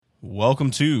Welcome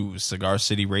to Cigar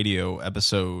City Radio,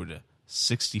 episode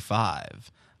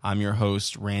 65. I'm your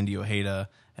host, Randy Ojeda,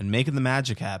 and making the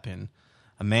magic happen,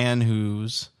 a man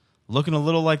who's looking a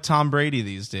little like Tom Brady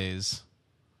these days.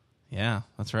 Yeah,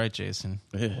 that's right, Jason.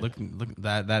 Yeah. Look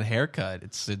that haircut.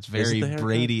 It's very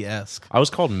Brady-esque. I was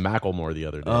called Macklemore the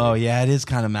other day. Oh, yeah, it is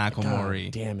kind of Macklemore-y.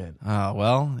 God damn it.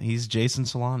 Well, he's Jason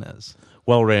Solanas.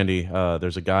 Well, Randy,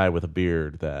 there's a guy with a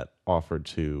beard that offered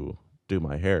to do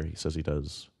my hair. He says he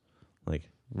does like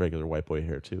regular white boy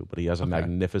hair too, but he has a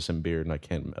magnificent beard, and I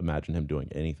can't imagine him doing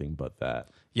anything but that.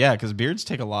 Yeah, because beards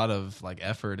take a lot of like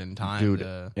effort and time.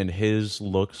 Dude, and his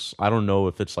looks, I don't know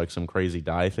if it's like some crazy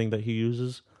dye thing that he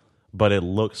uses, but it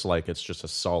looks like it's just a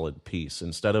solid piece.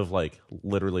 Instead of like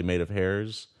literally made of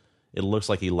hairs, it looks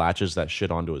like he latches that shit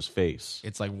onto his face.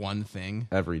 It's like one thing.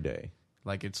 Every day.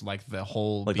 Like it's like the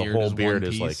whole like beard the whole is beard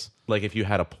one is piece. like if you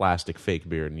had a plastic fake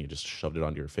beard and you just shoved it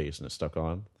onto your face and it stuck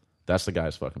on. That's the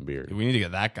guy's fucking beard. We need to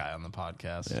get that guy on the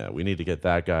podcast. Yeah, we need to get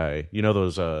that guy. You know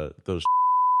those Oh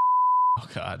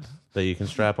God, that you can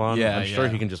strap on? Yeah, I'm sure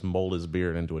yeah. he can just mold his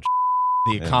beard into a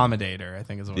the accommodator, I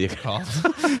think is what it's called.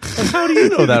 How do you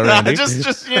know that, Randy? just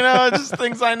just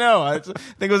things I know. I think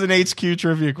it was an HQ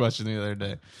trivia question the other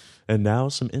day. And now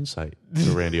some insight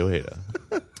to Randy Ojeda.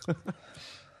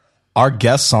 Our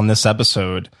guests on this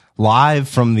episode, live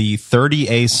from the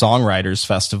 30A Songwriters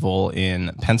Festival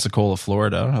in Pensacola,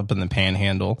 Florida, up in the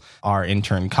Panhandle, our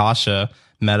intern Kasha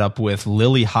met up with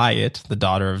Lily Hyatt, the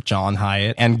daughter of John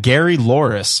Hyatt, and Gary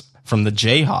Loris from the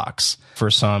Jayhawks for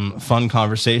some fun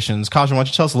conversations. Kasha, why don't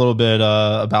you tell us a little bit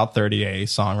about 30A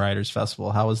Songwriters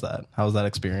Festival? How was that? How was that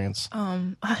experience?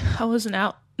 I wasn't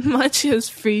out much. It was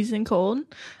freezing cold.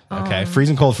 Okay,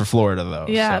 freezing cold for Florida, though.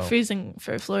 Yeah, so. freezing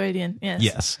for Floridian. Yes.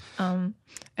 Yes.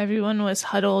 Everyone was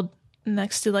huddled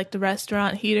next to like the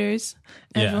restaurant heaters.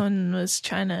 Everyone was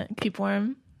trying to keep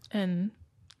warm, and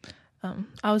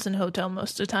I was in a hotel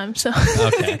most of the time, so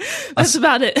Okay. that's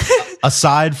about it.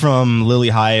 Aside from Lily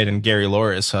Hyatt and Gary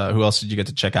Loris, who else did you get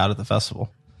to check out at the festival?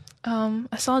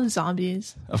 I saw the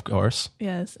Zombies. Of course.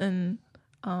 Yes, and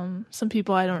some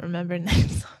people I don't remember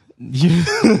names.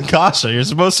 Kasha, you're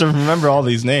supposed to remember all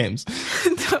these names.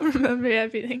 Don't remember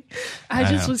everything. I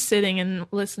just was sitting and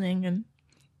listening, and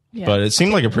yeah. But it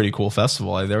seemed like a pretty cool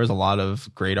festival. Like, there was a lot of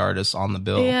great artists on the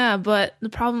bill. Yeah, but the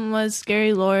problem was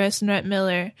Gary Loris and Rhett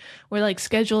Miller were like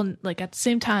scheduled like at the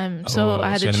same time, so I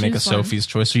had to you choose make a one. Sophie's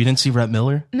choice. So you didn't see Rhett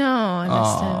Miller? No,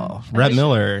 I missed him. Rhett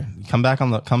Miller, come back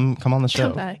on the come on the show.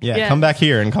 Come back. Yeah, Yeah. come back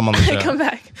here and come on the show. Come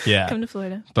back. Yeah. Come to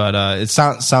Florida. But it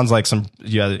sounds like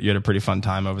you had a pretty fun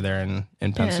time over there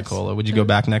in Pensacola. Would you go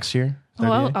back next year?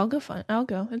 Oh, I'll go fun. I'll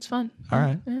go. It's fun. All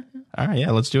right. All right.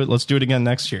 Yeah, let's do it. Let's do it again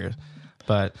next year.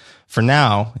 But for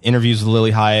now, interviews with Lily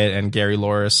Hyatt and Gary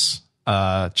Loris.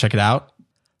 Check it out.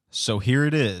 So here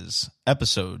it is,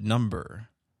 episode number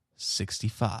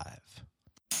 65.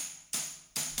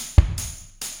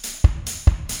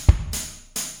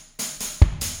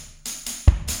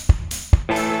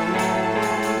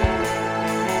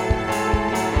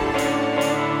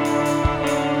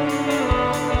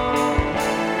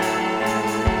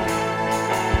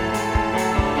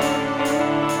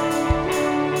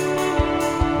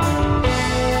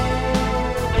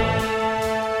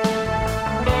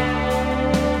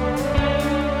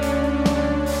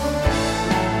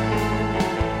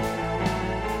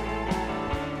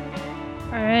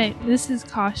 This is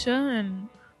Kasha, and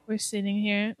we're sitting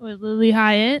here with Lily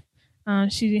Hyatt.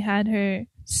 She had her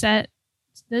set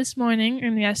this morning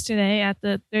and yesterday at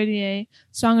the 30A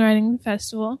Songwriting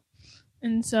Festival.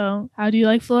 And so, how do you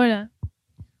like Florida?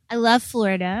 I love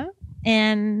Florida,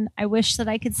 and I wish that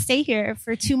I could stay here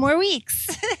for 2 more weeks.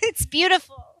 It's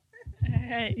beautiful. All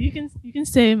right, you can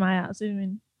stay in my house. I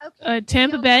mean, Okay.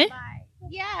 Tampa Bay.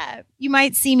 Yeah, you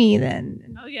might see me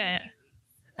then. Oh yeah.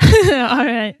 All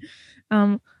right.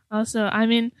 Also, I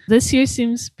mean, this year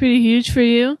seems pretty huge for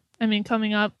you. I mean,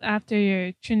 coming up after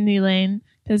your Trinity Lane,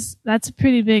 because that's a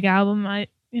pretty big album. I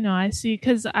see,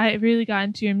 because I really got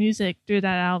into your music through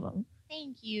that album.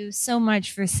 Thank you so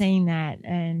much for saying that.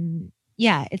 And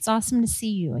yeah, it's awesome to see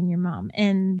you and your mom.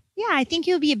 And yeah, I think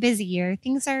you'll be a busy year.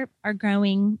 Things are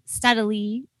growing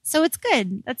steadily. So it's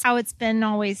good. That's how it's been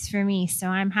always for me. So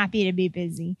I'm happy to be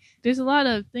busy. There's a lot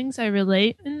of things I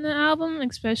relate in the album,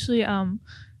 especially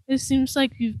it seems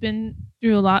like you've been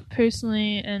through a lot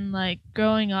personally, and like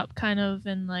growing up kind of,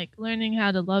 and like learning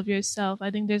how to love yourself. I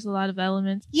think there's a lot of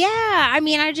elements. Yeah, I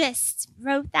mean, I just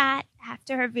wrote that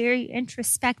after a very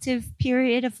introspective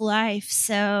period of life.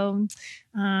 So,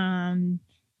 I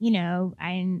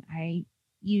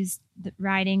used the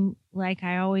writing like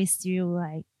I always do,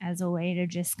 like as a way to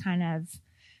just kind of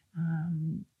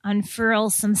unfurl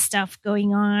some stuff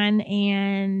going on,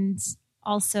 and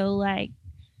also like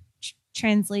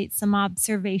translate some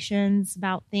observations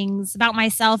about things about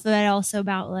myself, but also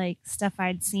about like stuff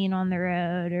I'd seen on the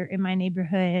road or in my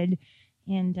neighborhood.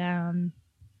 And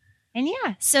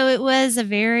yeah, so it was a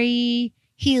very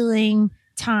healing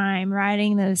time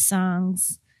writing those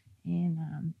songs.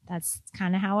 And that's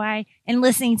kind of how and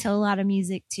listening to a lot of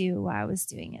music too while I was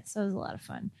doing it. So it was a lot of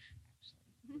fun.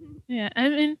 Yeah, I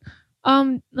mean,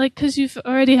 like, cause you've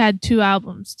already had 2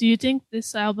 albums. Do you think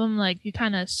this album, like, you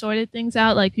kind of sorted things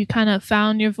out? Like, you kind of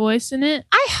found your voice in it?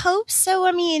 I hope so.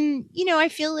 I mean, I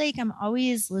feel like I'm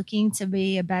always looking to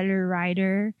be a better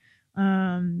writer.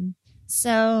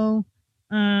 So,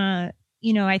 I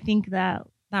think that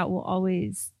will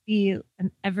always be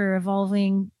an ever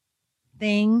evolving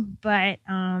thing. But,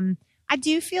 I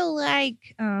do feel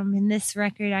like, in this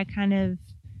record, I kind of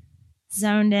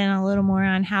zoned in a little more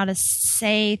on how to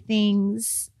say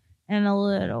things in a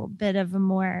little bit of a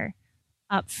more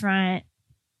upfront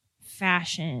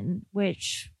fashion,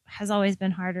 which has always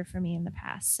been harder for me in the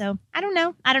past. So I don't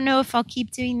know. I don't know if I'll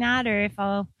keep doing that or if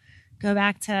I'll go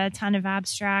back to a ton of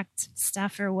abstract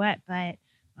stuff or what, but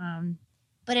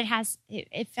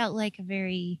it felt like a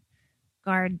very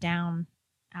guard down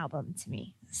album to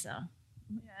me. So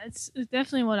yeah, it's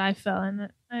definitely what I felt, and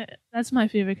that's my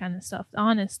favorite kind of stuff. The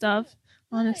honest stuff.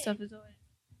 Honest stuff is always.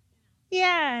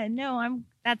 Yeah, no,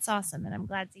 that's awesome, and I'm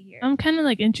glad to hear. I'm kind of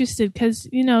like interested because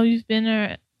you've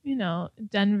been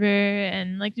Denver,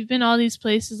 and like you've been all these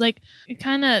places. Like it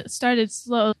kind of started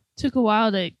slow. Took a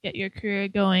while to get your career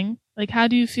going. Like, how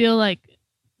do you feel? Like,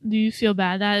 do you feel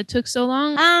bad that it took so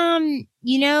long? I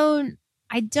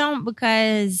don't,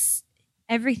 because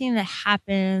everything that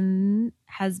happened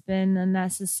has been a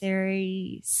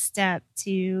necessary step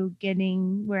to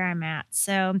getting where I'm at.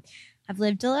 So I've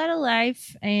lived a lot of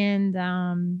life and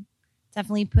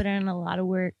definitely put in a lot of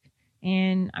work.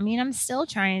 And I mean, I'm still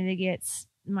trying to get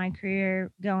my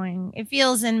career going. It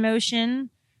feels in motion,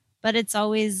 but it's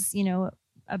always,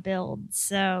 a build.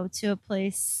 So to a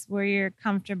place where you're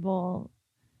comfortable.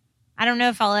 I don't know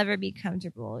if I'll ever be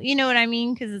comfortable. You know what I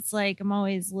mean? Because it's like I'm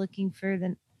always looking for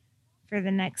the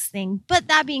next thing. But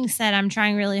that being said, I'm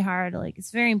trying really hard. Like,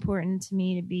 it's very important to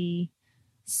me to be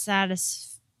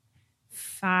satisfied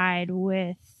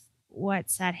with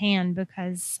what's at hand,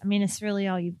 because I mean, it's really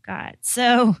all you've got.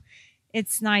 So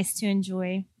it's nice to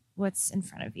enjoy what's in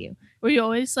front of you. Were you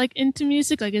always like into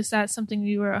music? Like, is that something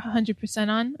you were 100%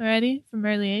 on already from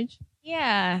early age?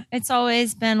 Yeah, it's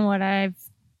always been what I've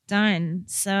done.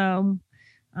 So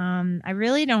I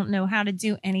really don't know how to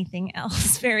do anything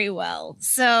else very well.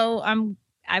 So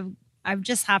I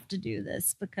just have to do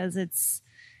this because it's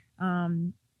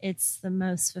the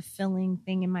most fulfilling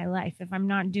thing in my life. If I'm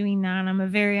not doing that, I'm a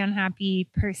very unhappy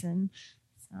person.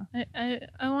 So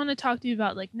I want to talk to you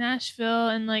about like Nashville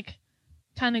and like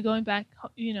kind of going back,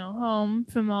 home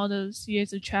from all those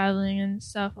years of traveling and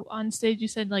stuff. On stage, you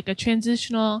said like a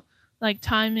transitional like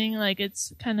timing, like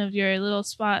it's kind of your little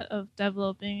spot of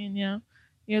developing, and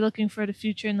you're looking for the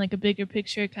future and like a bigger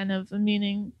picture kind of a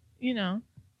meaning,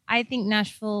 I think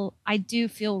Nashville, I do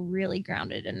feel really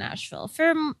grounded in Nashville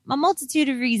for a multitude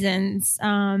of reasons.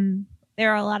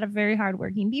 There are a lot of very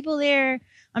hardworking people there.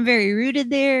 I'm very rooted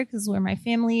there because where my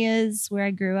family is, where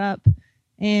I grew up.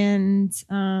 And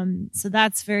so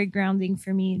that's very grounding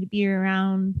for me to be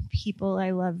around people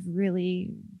I love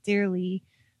really dearly.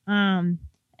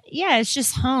 Yeah, it's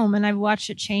just home, and I've watched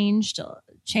it change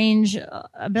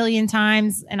a billion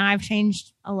times, and I've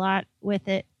changed a lot with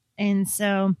it. And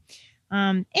so,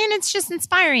 and it's just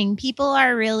inspiring. People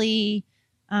are really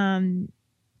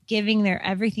giving their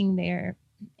everything there.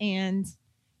 And,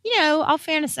 I'll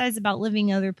fantasize about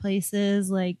living other places,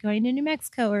 like going to New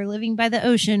Mexico or living by the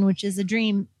ocean, which is a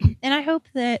dream. And I hope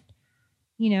that,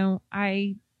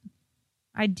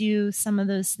 I do some of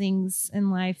those things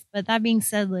in life. But that being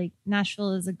said, like,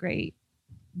 Nashville is a great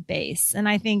base. And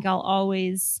I think I'll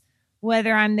always,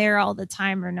 whether I'm there all the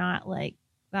time or not, like,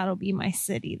 that'll be my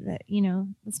city. That,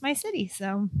 it's my city.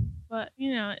 So, but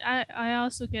I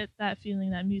also get that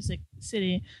feeling, that music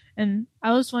city. And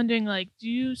I was wondering, like, do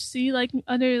you see like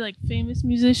other like famous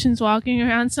musicians walking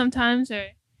around sometimes? Or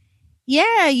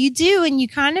yeah, you do, and you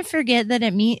kind of forget that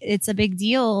it's a big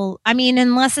deal. I mean,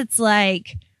 unless it's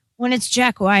like when it's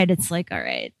Jack White, it's like, all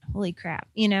right, holy crap,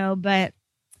 But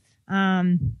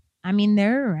I mean,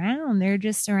 they're around. They're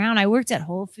just around. I worked at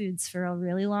Whole Foods for a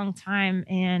really long time,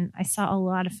 and I saw a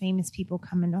lot of famous people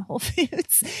come into Whole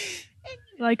Foods.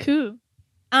 Like who?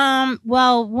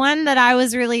 Well, one that I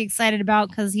was really excited about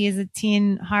because he is a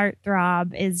teen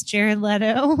heartthrob is Jared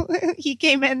Leto. He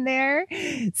came in there.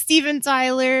 Steven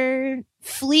Tyler,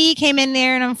 Flea came in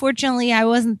there, and unfortunately I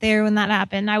wasn't there when that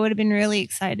happened. I would have been really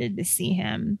excited to see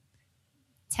him.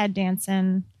 Ted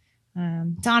Danson,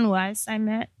 Don West I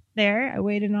met there. I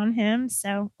waited on him.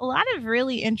 So a lot of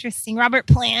really interesting, Robert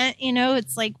Plant,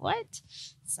 it's like, what?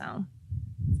 So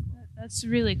That's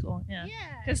really cool. Yeah.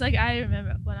 Because like I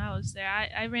remember when I was there,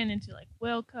 I ran into like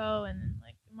Wilco and then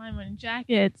like My Morning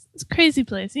Jacket. It's a crazy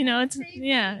place. It's crazy.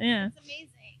 Yeah. It's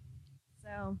amazing.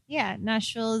 So yeah,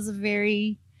 Nashville is a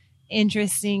very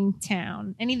interesting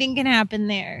town. Anything can happen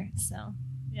there. So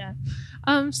yeah.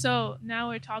 So now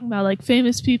we're talking about like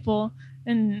famous people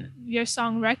and your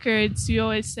song Records. You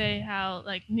always say how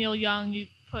like Neil Young, you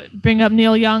bring up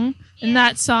Neil Young in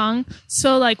that song.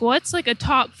 So like what's like a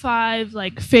top 5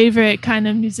 like favorite kind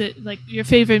of music, like your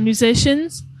favorite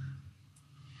musicians?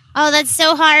 Oh, that's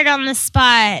so hard on the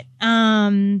spot.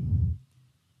 I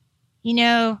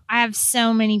have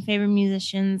so many favorite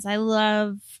musicians. I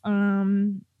love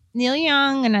Neil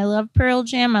Young and I love Pearl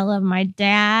Jam. I love my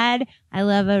dad. I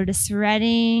love Otis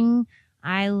Redding.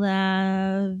 I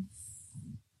love,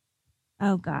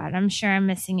 oh God, I'm sure I'm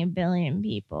missing a billion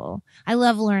people. I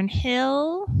love Lauryn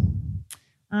Hill.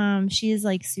 She is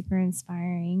like super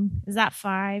inspiring. Is that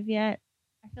 5 yet?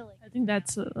 I think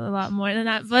that's a lot more than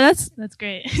that, but that's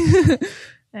great.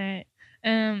 All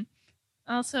right.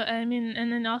 Also, I mean,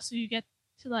 and then also you get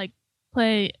to like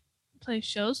play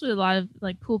shows with a lot of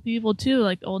like cool people too,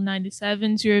 like old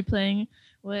 97s you were playing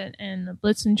with, and the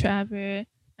Blitzen Trapper.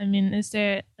 I mean, is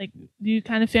there like, do you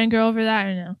kind of fangirl over that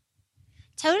or no?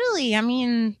 Totally. I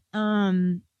mean,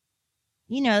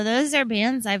 those are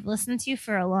bands I've listened to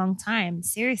for a long time.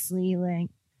 Seriously, like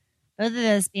both of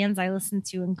those bands I listened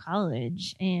to in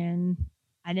college, and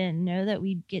I didn't know that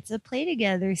we'd get to play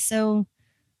together. So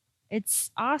it's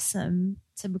awesome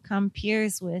to become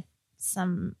peers with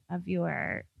some of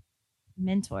your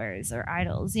mentors or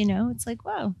idols. It's like,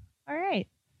 whoa, all right.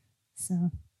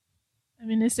 So, I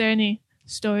mean, is there any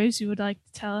stories you would like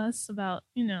to tell us about,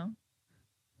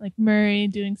 like Murray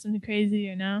doing something crazy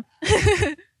or no?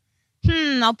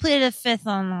 I'll put a 5th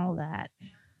on all that.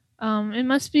 It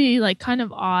must be like kind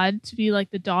of odd to be like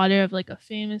the daughter of like a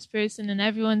famous person, and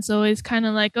everyone's always kind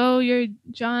of like, oh, you're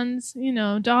John's,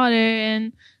 daughter,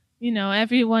 and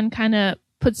everyone kind of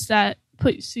puts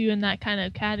you in that kind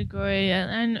of category.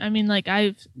 And I mean, like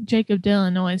Jacob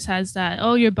Dylan always has that,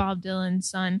 oh, you're Bob Dylan's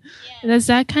son. Yeah. Is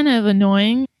that kind of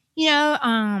annoying?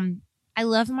 I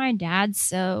love my dad,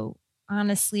 so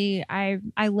honestly, I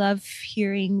love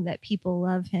hearing that people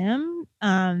love him.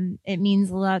 It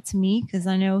means a lot to me because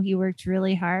I know he worked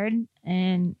really hard,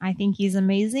 and I think he's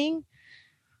amazing.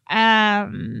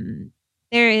 There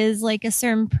is like a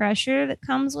certain pressure that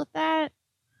comes with that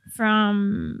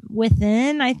from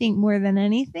within, I think, more than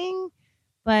anything.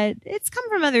 But it's come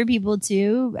from other people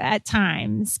too at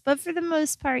times. But for the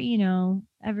most part,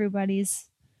 everybody's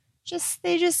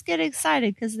they just get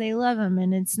excited because they love him,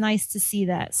 and it's nice to see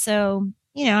that. So,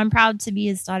 I'm proud to be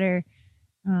his daughter,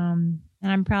 and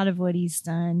I'm proud of what he's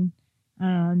done.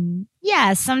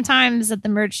 Sometimes at the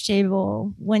merch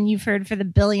table, when you've heard for the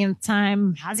billionth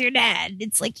time, how's your dad?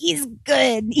 It's like, he's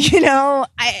good,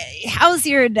 how's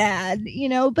your dad?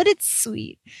 But it's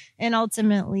sweet. And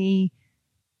ultimately,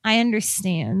 I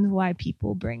understand why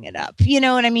people bring it up. You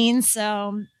know what I mean?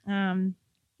 So, I'm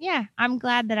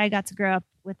glad that I got to grow up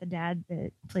with a dad that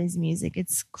plays music.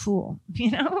 It's cool,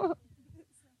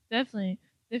 Definitely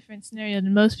different scenario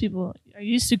than most people are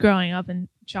used to growing up in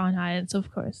John Hyatt. So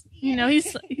of course,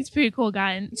 he's a pretty cool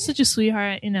guy and such a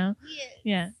sweetheart.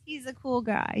 Yeah, he's a cool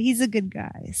guy. He's a good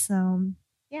guy. So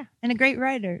yeah, and a great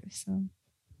writer. So,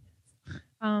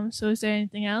 so is there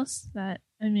anything else that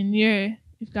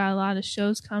you've got a lot of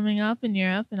shows coming up in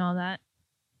Europe and all that?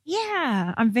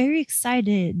 Yeah, I'm very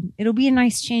excited. It'll be a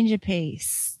nice change of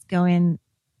pace going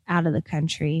out of the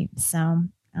country. So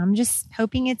I'm just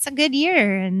hoping it's a good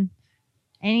year, and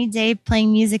any day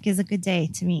playing music is a good day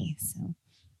to me. So,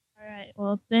 all right.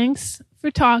 Well, thanks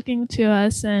for talking to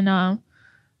us, and I'm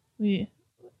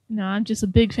just a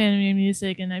big fan of your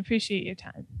music, and I appreciate your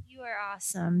time. You are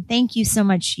awesome. Thank you so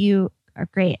much. You are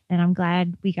great, and I'm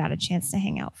glad we got a chance to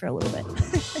hang out for a little bit.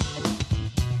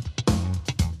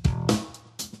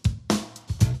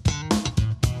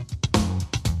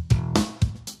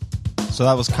 So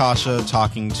that was Kasha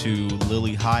talking to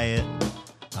Lily Hyatt.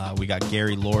 We got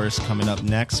Gary Loris coming up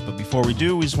next. But before we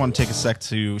do, we just want to take a sec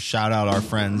to shout out our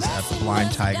friends at the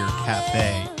Blind Tiger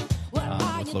Cafe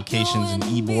with locations in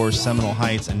Ybor, Seminole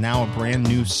Heights, and now a brand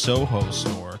new Soho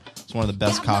store. It's one of the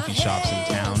best coffee shops in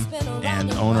town,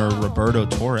 and owner Roberto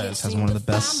Torres has one of the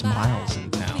best smiles in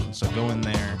town. So go in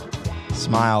there,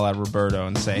 smile at Roberto,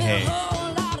 and say, hey,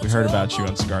 we heard about you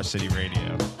on Cigar City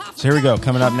Radio. So here we go.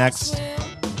 Coming up next,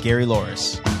 Gary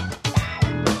Loris.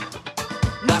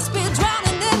 Must be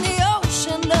drowning in the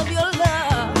ocean of your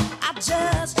love. I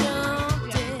just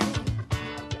jumped in.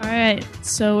 All right,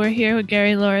 so we're here with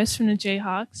Gary Loris from the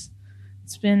Jayhawks.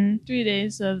 It's been 3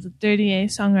 days of the 30A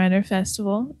Songwriter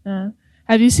Festival.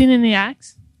 Have you seen any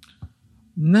acts?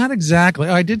 Not exactly.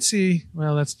 I did see,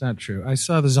 well, that's not true. I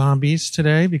saw the Zombies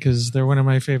today because they're one of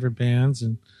my favorite bands,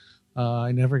 and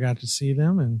I never got to see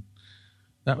them, and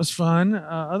that was fun.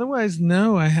 Otherwise,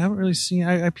 no, I haven't really seen.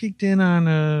 I peeked in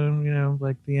on,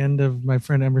 like the end of my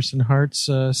friend Emerson Hart's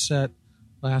set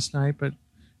last night, but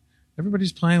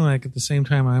everybody's playing like at the same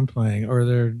time I'm playing, or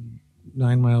they're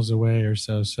 9 miles away or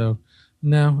so. So,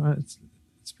 no,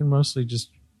 it's been mostly just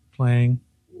playing.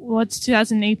 What's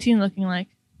 2018 looking like?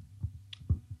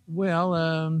 Well,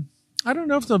 I don't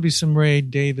know if there'll be some Ray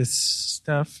Davis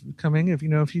stuff coming. If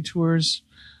he tours,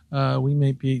 we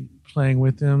may be playing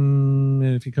with him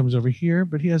if he comes over here.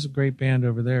 But he has a great band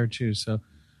over there too. So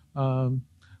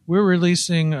we're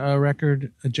releasing a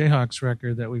Jayhawks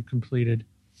record that we've completed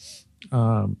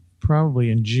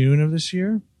probably in June of this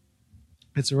year.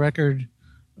 It's a record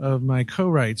of my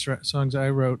co-writes, songs I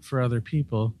wrote for other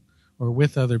people or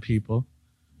with other people.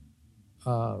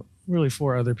 Really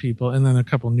for other people, and then a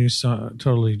couple new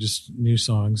totally just new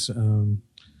songs, and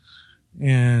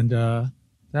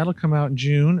that'll come out in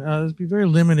June. There'll be very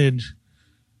limited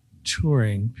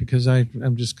touring because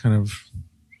I'm just kind of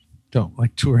don't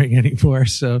like touring anymore.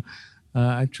 So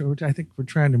I think we're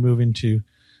trying to move into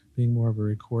being more of a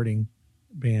recording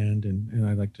band, and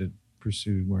I'd like to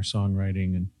pursue more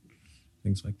songwriting and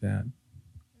things like that.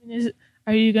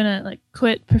 Are you gonna like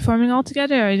quit performing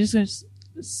altogether, or are you just gonna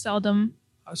seldom?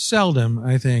 Seldom,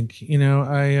 I think.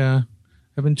 I've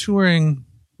been touring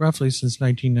roughly since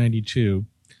 1992,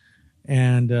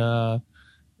 and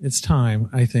it's time,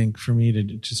 I think, for me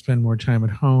to spend more time at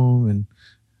home.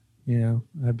 And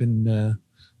I've been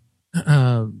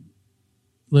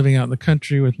living out in the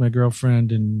country with my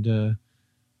girlfriend, and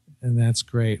that's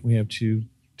great. We have two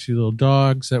little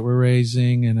dogs that we're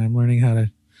raising, and I'm learning how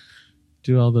to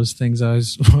do all those things I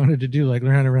always wanted to do, like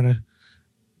learn how to run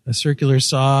a circular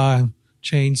saw,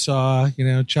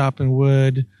 chainsaw, chopping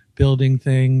wood, building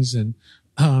things, and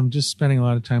just spending a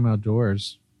lot of time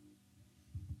outdoors.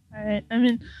 All right.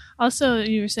 Also,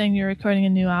 you were saying you're recording a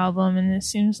new album, and it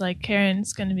seems like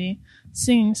Karen's going to be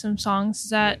singing some songs.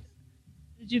 Did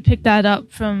you pick that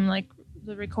up from like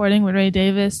the recording with Ray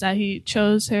Davis that he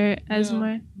chose her as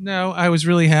more? No, I was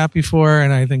really happy for her,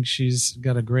 and I think she's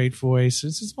got a great voice.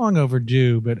 It's long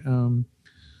overdue, but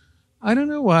I don't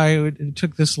know why it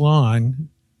took this long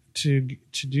to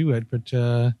do it, but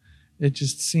it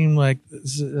just seemed like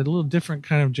it's a little different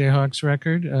kind of Jayhawks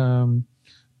record.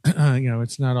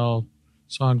 It's not all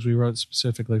songs we wrote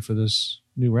specifically for this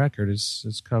new record. It's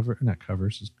it's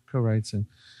co-writes, and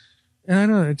I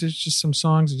don't know, it's just some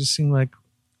songs that just seemed like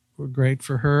were great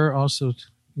for her. Also,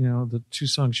 the two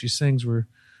songs she sings were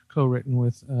co-written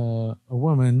with a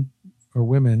woman or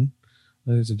women.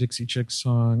 There's a Dixie Chicks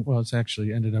song. Well, it's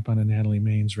actually ended up on a Natalie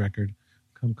Maines record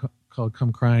called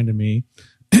Come Crying to Me,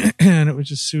 and it was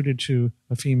just suited to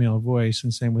a female voice.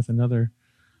 And same with another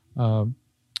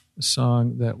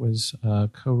song that was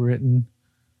co-written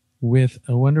with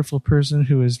a wonderful person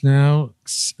who is now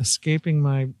escaping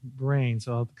my brain,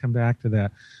 so I'll come back to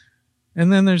that.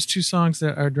 And then there's two songs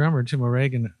that our drummer Tim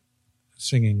O'Regan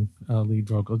singing lead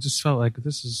vocal. It just felt like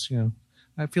this is,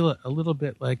 I feel a little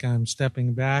bit like I'm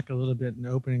stepping back a little bit and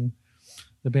opening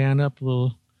the band up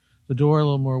the door a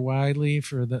little more widely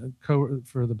for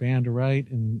the band to write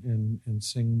and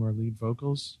sing more lead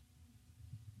vocals.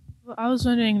 Well, I was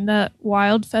wondering that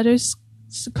Wild Feathers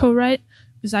co-write,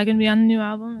 is that going to be on the new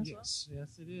album as well?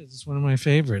 Yes, it is. It's one of my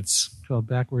favorites, called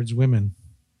Backwards Women.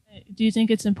 Do you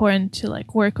think it's important to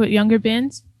like work with younger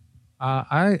bands?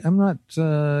 I'm not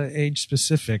age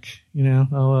specific.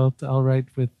 I'll write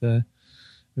with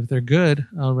if they're good,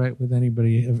 I'll write with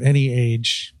anybody of any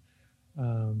age.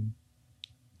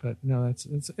 But no,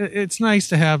 it's nice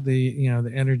to have the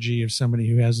energy of somebody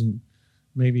who hasn't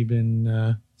maybe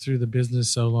been through the business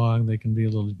so long they can be a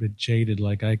little bit jaded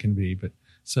like I can be. But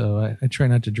so I try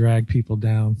not to drag people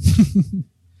down.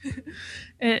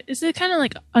 Is it kind of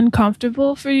like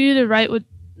uncomfortable for you to write with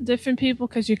different people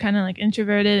because you're kind of like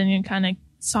introverted and you're kind of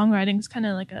songwriting is kind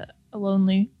of like a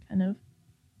lonely kind of?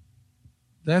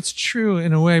 That's true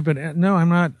in a way, but no, I'm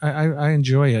not. I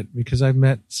enjoy it because I've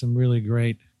met some really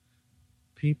great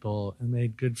people and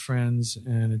made good friends,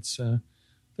 and it's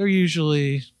they're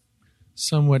usually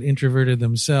somewhat introverted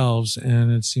themselves,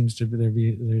 and it seems to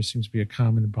be there seems to be a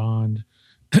common bond.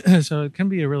 So it can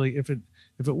be a really, if it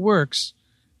works,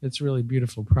 it's a really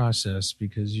beautiful process,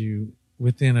 because you,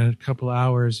 within a couple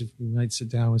hours, if you might sit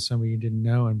down with somebody you didn't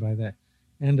know, and by the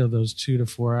end of those 2 to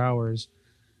 4 hours,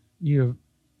 you have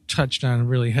touched on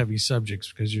really heavy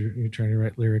subjects, because you're trying to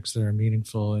write lyrics that are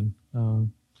meaningful, and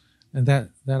that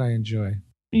I enjoy.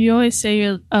 You always say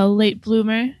you're a late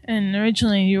bloomer, and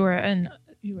originally you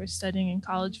were studying in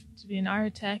college to be an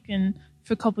architect, and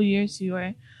for a couple years you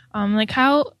were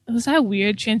how was that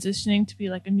weird transitioning to be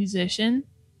like a musician?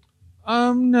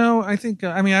 No, I think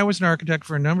I was an architect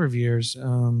for a number of years,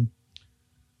 and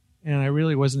I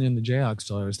really wasn't in the Jayhawks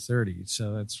till I was 30.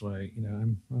 So that's why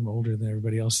I'm older than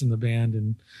everybody else in the band,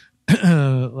 and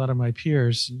a lot of my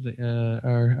peers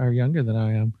are younger than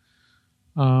I am.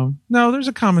 No, there's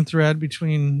a common thread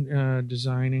between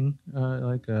designing,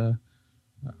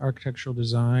 architectural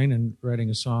design, and writing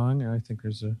a song. I think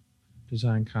there's a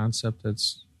design concept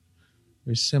that's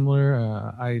very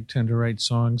similar. I tend to write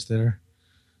songs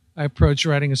I approach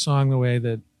writing a song the way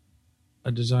that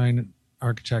a design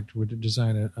architect would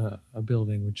design a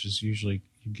building, which is usually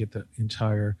you get the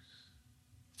entire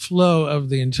flow of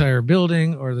the entire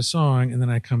building or the song, and then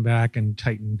I come back and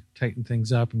tighten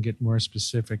things up and get more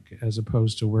specific, as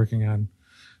opposed to working on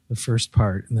the first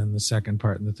part and then the second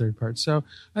part and the third part. So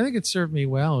I think it served me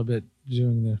well a bit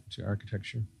doing the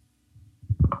architecture.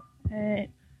 Right.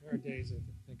 There are days I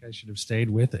think I should have stayed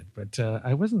with it, but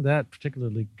I wasn't that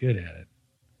particularly good at it.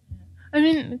 I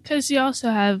mean, because you also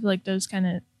have like those kind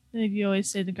of, like you always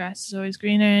say the grass is always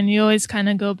greener, and you always kind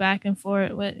of go back and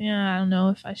forth with, I don't know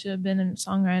if I should have been a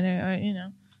songwriter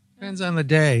or. Depends on the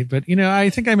day, but I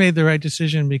think I made the right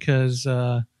decision, because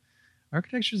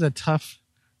architecture is a tough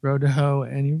road to hoe,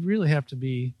 and you really have to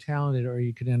be talented, or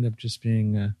you could end up just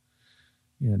being,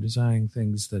 designing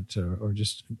things that, or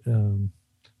just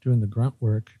doing the grunt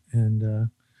work. And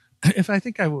if I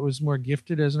think I was more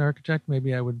gifted as an architect,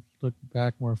 maybe I would look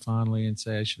back more fondly and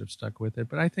say I should have stuck with it.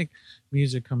 But I think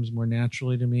music comes more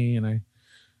naturally to me, and I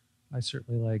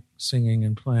certainly like singing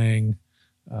and playing,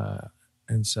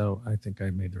 and so I think I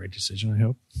made the right decision, I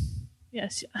hope.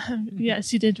 Yes,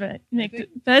 yes, you did make the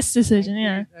best decision.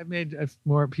 Yeah, I made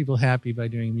more people happy by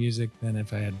doing music than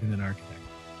if I had been an architect.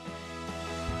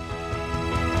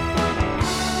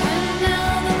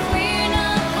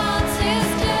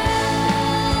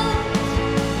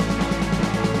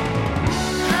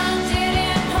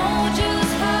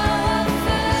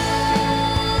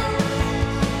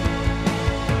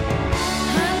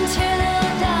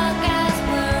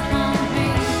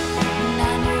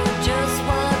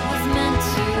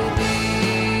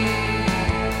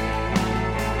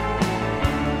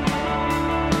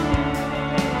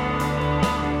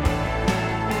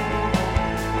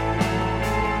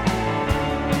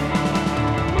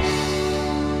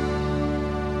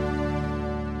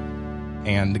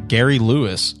 And Gary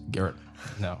Lewis.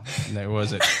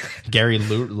 Was it Gary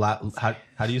Lewis?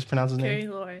 How do you pronounce his name? Gary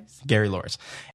Lewis. Gary Lewis.